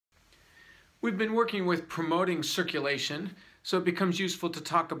We've been working with promoting circulation, so it becomes useful to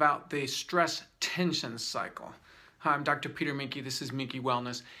talk about the stress-tension cycle. Hi, I'm Dr. Peter Minke. This is Minke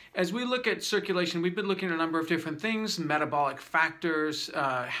Wellness. As we look at circulation, we've been looking at a number of different things: metabolic factors,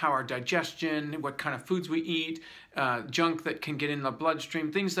 how our digestion, what kind of foods we eat, junk that can get in the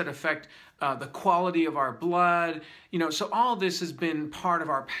bloodstream, things that affect the quality of our blood. So all this has been part of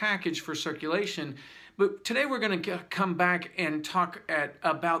our package for circulation. But today we're going to come back and talk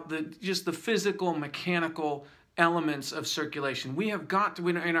about just the physical, mechanical elements of circulation. We have got to,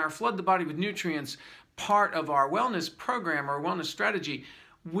 in our Flood the Body with Nutrients part of our wellness program or wellness strategy,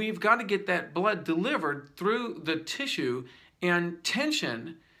 we've got to get that blood delivered through the tissue, and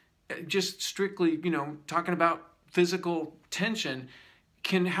tension, just strictly, talking about physical tension,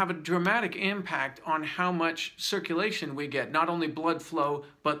 can have a dramatic impact on how much circulation we get, not only blood flow,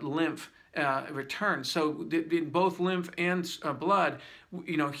 but lymph return. So in both lymph and blood,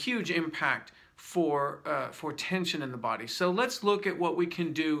 huge impact for tension in the body. So let's look at what we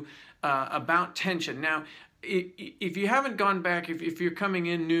can do about tension. Now, if you haven't gone back, if you're coming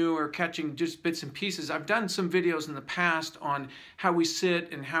in new or catching just bits and pieces, I've done some videos in the past on how we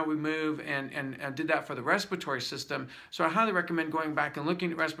sit and how we move, and did that for the respiratory system. So I highly recommend going back and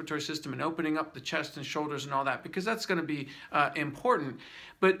looking at the respiratory system and opening up the chest and shoulders and all that, because that's going to be important.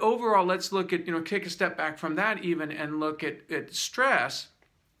 But overall, let's look at, take a step back from that even and look at stress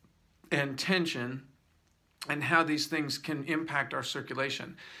and tension and how these things can impact our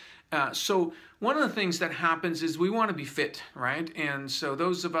circulation. So one of the things that happens is we want to be fit, right? And so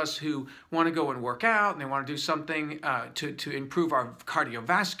those of us who want to go and work out and they want to do something to improve our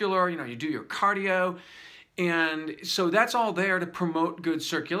cardiovascular, you do your cardio. And so that's all there to promote good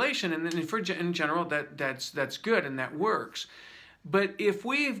circulation. And then in general, that's good and that works. But if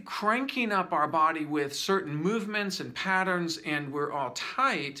we're cranking up our body with certain movements and patterns and we're all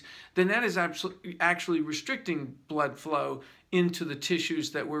tight, then that is actually restricting blood flow into the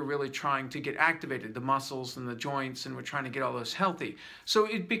tissues that we're really trying to get activated, the muscles and the joints, and we're trying to get all those healthy. So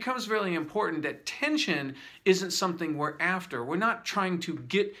it becomes really important that tension isn't something we're after. We're not trying to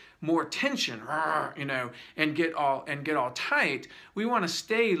get more tension, and get all tight. We want to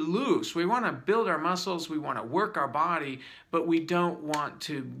stay loose. We want to build our muscles. We want to work our body, but we don't want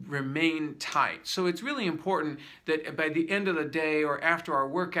to remain tight. So it's really important that by the end of the day or after our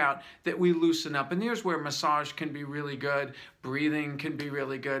workout that we loosen up. And here's where massage can be really good. Breathing can be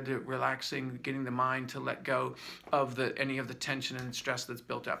really good, relaxing, getting the mind to let go of any of the tension and stress that's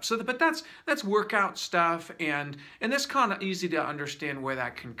built up. So, but that's workout stuff, and that's kind of easy to understand where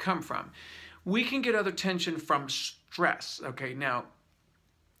that can come from. We can get other tension from stress. Okay, now,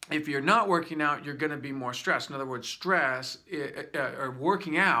 if you're not working out, you're going to be more stressed. In other words, stress or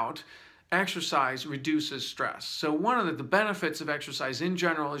working out, exercise reduces stress. So one of the benefits of exercise in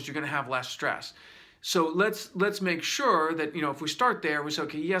general is you're going to have less stress. So let's make sure that, if we start there, we say,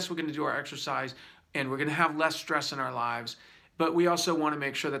 okay, yes, we're going to do our exercise and we're going to have less stress in our lives, but we also want to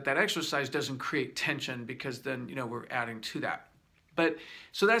make sure that exercise doesn't create tension, because then, we're adding to that. But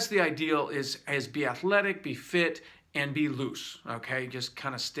so that's the ideal is be athletic, be fit, and be loose, okay? Just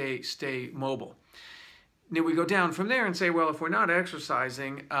kind of stay mobile. Then we go down from there and say, well, if we're not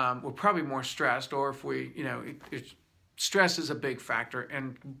exercising, we're probably more stressed, or if we, stress is a big factor,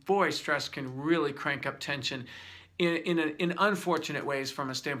 and boy, stress can really crank up tension in unfortunate ways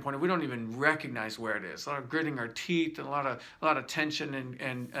from a standpoint of we don't even recognize where it is. A lot of gritting our teeth, and a lot of tension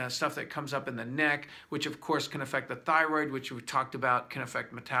and stuff that comes up in the neck, which of course can affect the thyroid, which we talked about, can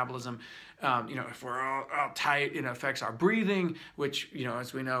affect metabolism. If we're all tight, it affects our breathing, which,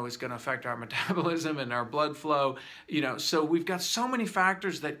 as we know, is going to affect our metabolism and our blood flow. So we've got so many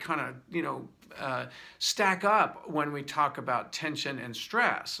factors that kind of, stack up when we talk about tension and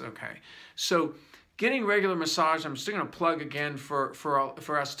stress. Okay, so getting regular massage, I'm still going to plug again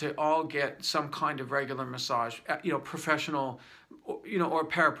for us to all get some kind of regular massage, professional, or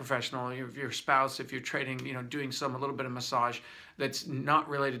paraprofessional, if your spouse, if you're trading, doing a little bit of massage that's not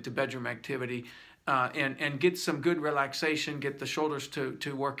related to bedroom activity. And get some good relaxation, get the shoulders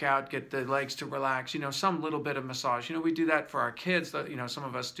to work out, get the legs to relax, some little bit of massage. We do that for our kids, some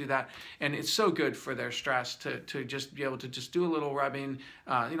of us do that, and it's so good for their stress to just be able to just do a little rubbing,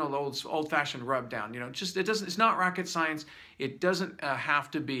 old-fashioned rub down, it's not rocket science. It doesn't have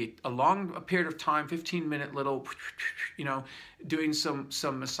to be a long period of time, 15-minute little, doing some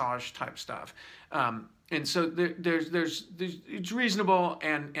massage type stuff. And so it's reasonable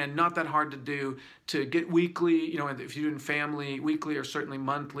and not that hard to do, to get weekly, if you're doing family, weekly or certainly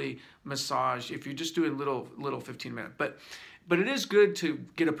monthly massage, if you're just doing little 15-minute. But it is good to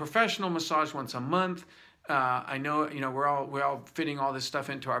get a professional massage once a month. I know, we're all fitting all this stuff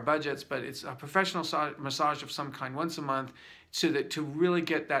into our budgets, but it's a professional massage of some kind once a month, so that to really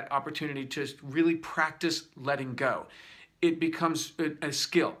get that opportunity to really practice letting go. It becomes a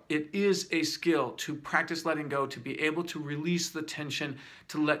skill. It is a skill to practice letting go, to be able to release the tension,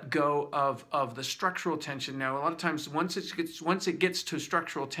 to let go of the structural tension. Now, a lot of times, once it gets to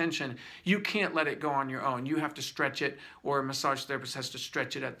structural tension, you can't let it go on your own. You have to stretch it, or a massage therapist has to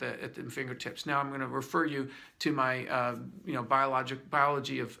stretch it at the fingertips. Now, I'm going to refer you to my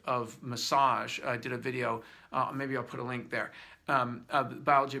biology of massage. I did a video. Maybe I'll put a link there. Of the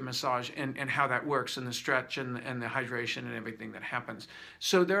biology of massage and how that works, and the stretch and the hydration and everything that happens.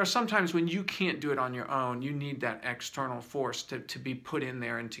 So there are some times when you can't do it on your own. You need that external force to be put in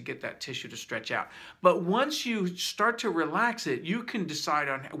there and to get that tissue to stretch out. But once you start to relax it, you can decide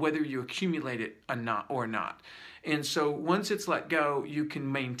on whether you accumulate it or not. And so once it's let go, you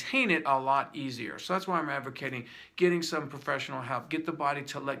can maintain it a lot easier. So that's why I'm advocating getting some professional help. Get the body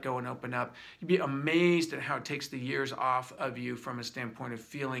to let go and open up. You'd be amazed at how it takes the years off of you from a standpoint of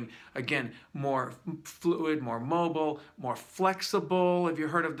feeling, again, more fluid, more mobile, more flexible. Have you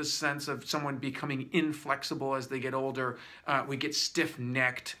heard of the sense of someone becoming inflexible as they get older? We get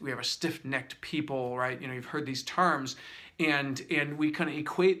stiff-necked. We have a stiff-necked people, right? You've heard these terms. And we kind of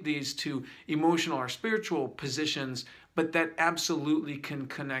equate these to emotional or spiritual positions, but that absolutely can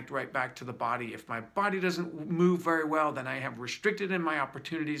connect right back to the body. If my body doesn't move very well, then I have restricted in my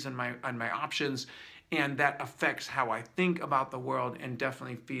opportunities and my options, and that affects how I think about the world and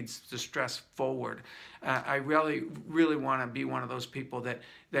definitely feeds the stress forward. I really, really want to be one of those people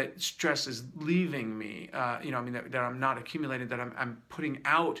that stress is leaving me, that I'm not accumulating, that I'm putting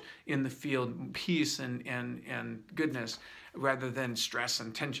out in the field peace and goodness rather than stress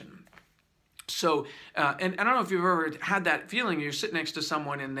and tension. So, and I don't know if you've ever had that feeling. You're sitting next to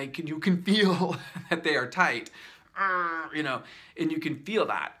someone and you can feel that they are tight. And you can feel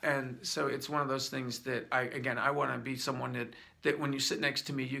that. And so it's one of those things that I want to be someone that when you sit next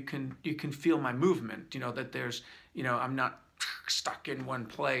to me, you can feel my movement, that there's, I'm not stuck in one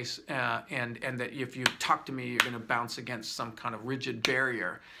place, and that if you talk to me, you're going to bounce against some kind of rigid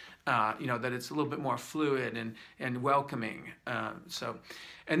barrier, that it's a little bit more fluid and welcoming.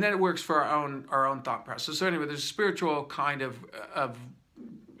 And then it works for our own thought process. So anyway, there's a spiritual kind of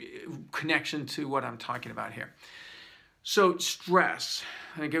connection to what I'm talking about here. So stress,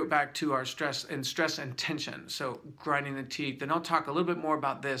 and I go back to our stress and tension. So grinding the teeth, and I'll talk a little bit more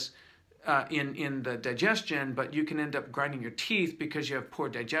about this in the digestion, but you can end up grinding your teeth because you have poor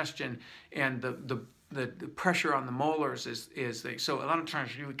digestion, and the pressure on the molars so a lot of times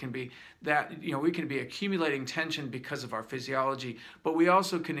we can be accumulating tension because of our physiology, but we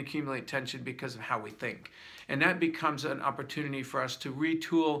also can accumulate tension because of how we think. And that becomes an opportunity for us to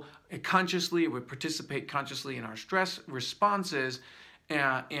retool consciously. We participate consciously in our stress responses.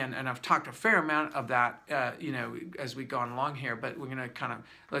 And I've talked a fair amount of that, as we've gone along here, but we're going to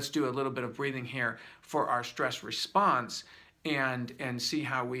let's do a little bit of breathing here for our stress response and see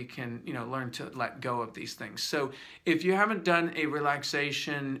how we can, learn to let go of these things. So if you haven't done a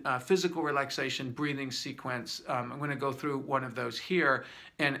relaxation, physical relaxation breathing sequence, I'm going to go through one of those here.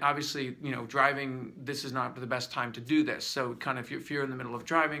 And obviously, driving, this is not the best time to do this. So if you're in the middle of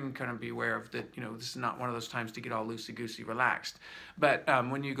driving, kind of be aware of that, this is not one of those times to get all loosey-goosey relaxed. But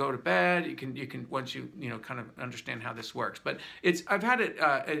when you go to bed, you can once you, kind of understand how this works. But I've had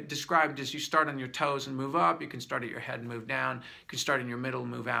it described as you start on your toes and move up. You can start at your head and move down. You can start in your middle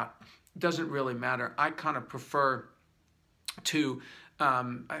and move out. It doesn't really matter. I kind of prefer to,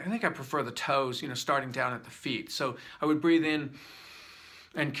 I think I prefer the toes, starting down at the feet. So I would breathe in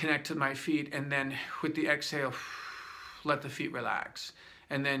and connect to my feet, and then with the exhale, let the feet relax.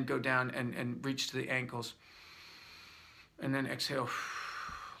 And then go down and reach to the ankles. And then exhale,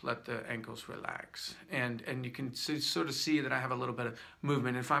 let the ankles relax. And you can sort of see that I have a little bit of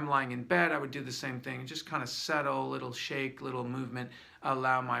movement. If I'm lying in bed, I would do the same thing. Just kind of settle, little shake, little movement,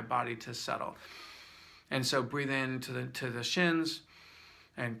 allow my body to settle. And so breathe in to the shins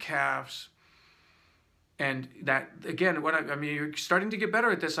and calves. And that, again, you're starting to get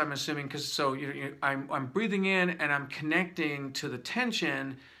better at this, I'm assuming, because I'm breathing in and I'm connecting to the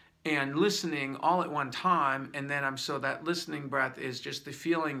tension and listening all at one time, and then so that listening breath is just the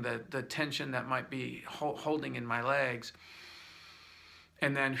feeling, the tension that might be holding in my legs,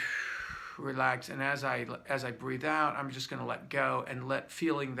 and then relax. And as I breathe out, I'm just going to let go and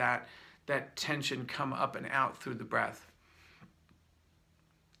feeling that tension come up and out through the breath.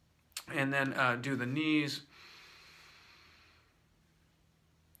 And then do the knees.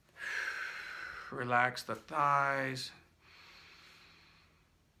 Relax the thighs.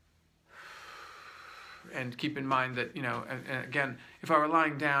 And keep in mind that, you know, and again, if I were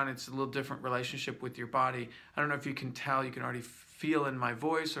lying down, it's a little different relationship with your body. I don't know if you can tell, you can already feel in my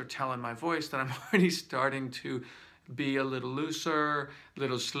voice or tell in my voice that I'm already starting to be a little looser, a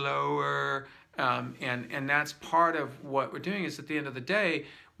little slower. And that's part of what we're doing is at the end of the day,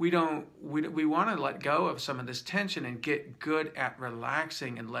 we want to let go of some of this tension and get good at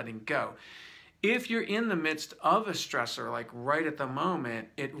relaxing and letting go. If you're in the midst of a stressor, like right at the moment,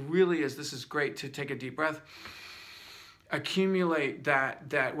 it really is, this is great to take a deep breath, accumulate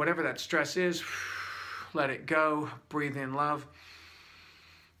that whatever that stress is, let it go, breathe in love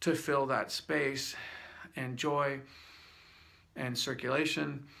to fill that space and joy and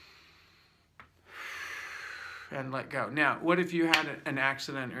circulation, and let go. Now, what if you had an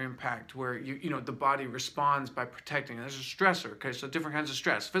accident or impact where you know the body responds by protecting? There's a stressor, okay? So different kinds of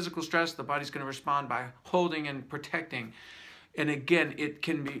stress. Physical stress, the body's going to respond by holding and protecting. And again, it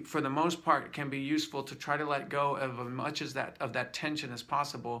can be, for the most part, it can be useful to try to let go of as much as that tension as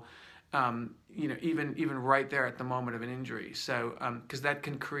possible. You know, even right there at the moment of an injury. So, because that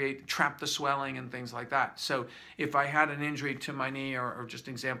can trap the swelling and things like that. So if I had an injury to my knee, or just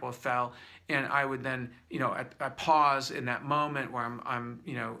an example, I fell, and I would then, you know, I pause in that moment where I'm,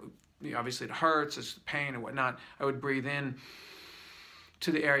 you know, obviously it hurts, it's pain and whatnot. I would breathe in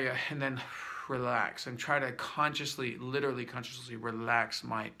to the area and then relax and try to literally consciously relax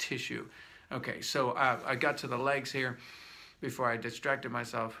my tissue. Okay, so I got to the legs here before I distracted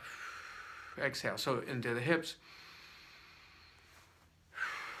myself. Exhale, so into the hips,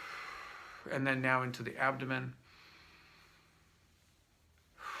 and then now into the abdomen,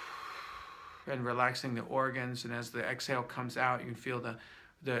 and relaxing the organs. And as the exhale comes out, you can feel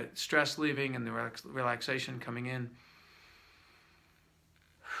the stress leaving and the relaxation coming in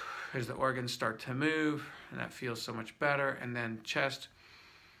as the organs start to move, and that feels so much better. And then chest,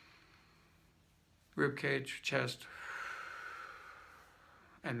 rib cage, chest,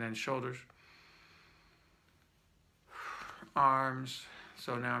 and then shoulders, arms.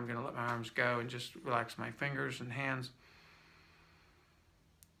 So now I'm going to let my arms go and just relax my fingers and hands.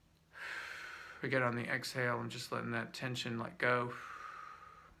 Again on the exhale, I'm just letting that tension let go.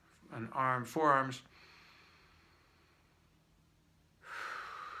 An arm, forearms,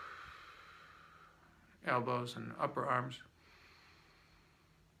 elbows and upper arms.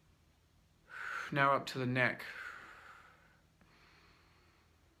 Now up to the neck.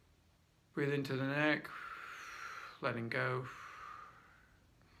 Breathe into the neck, letting go.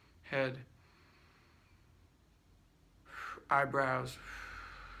 Head, eyebrows,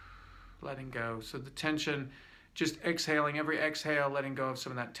 letting go. So the tension, just exhaling, every exhale, letting go of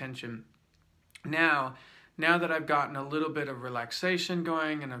some of that tension. Now that I've gotten a little bit of relaxation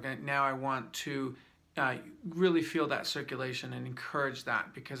going, and now I want to really feel that circulation and encourage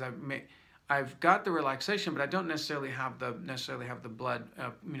that, because I've got the relaxation, but I don't necessarily have the blood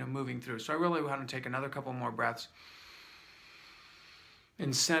you know, moving through. So I really want to take another couple more breaths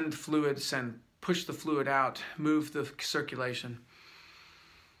and push the fluid out, move the circulation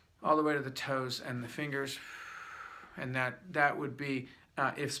all the way to the toes and the fingers. And that would be,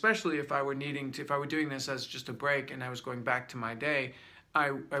 especially if I were doing this as just a break and I was going back to my day,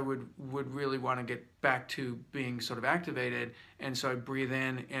 I would really want to get back to being sort of activated. And so I breathe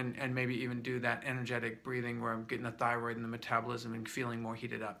in and maybe even do that energetic breathing where I'm getting the thyroid and the metabolism and feeling more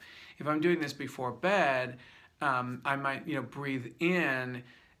heated up. If I'm doing this before bed, I might, you know, breathe in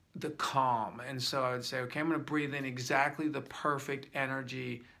the calm. And so I would say, okay, I'm going to breathe in exactly the perfect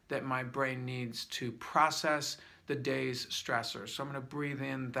energy that my brain needs to process the day's stressors. So I'm going to breathe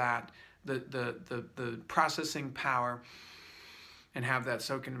in that, the processing power, and have that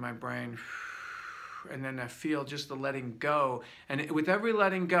soak into my brain. And then I feel just the letting go. And with every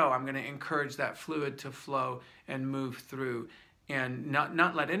letting go, I'm going to encourage that fluid to flow and move through, and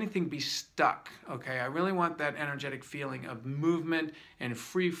not let anything be stuck, okay? I really want that energetic feeling of movement and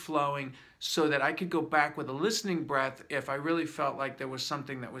free flowing, so that I could go back with a listening breath if I really felt like there was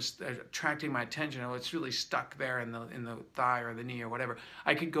something that was attracting my attention, or it's really stuck there in the thigh or the knee or whatever.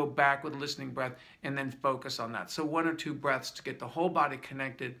 I could go back with a listening breath and then focus on that. So 1 or 2 breaths to get the whole body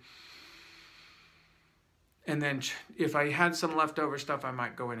connected. And then if I had some leftover stuff, I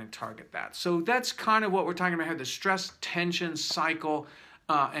might go in and target that. So that's kind of what we're talking about here, the stress tension cycle,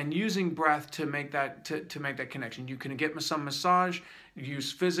 and using breath to make that connection. You can get some massage,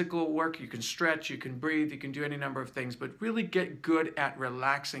 use physical work, you can stretch, you can breathe, you can do any number of things, but really get good at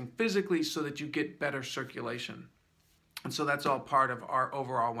relaxing physically so that you get better circulation. And so that's all part of our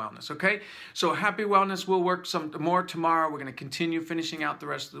overall wellness, okay? So happy wellness. We'll work some more tomorrow. We're going to continue finishing out the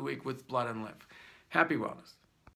rest of the week with blood and lymph. Happy wellness.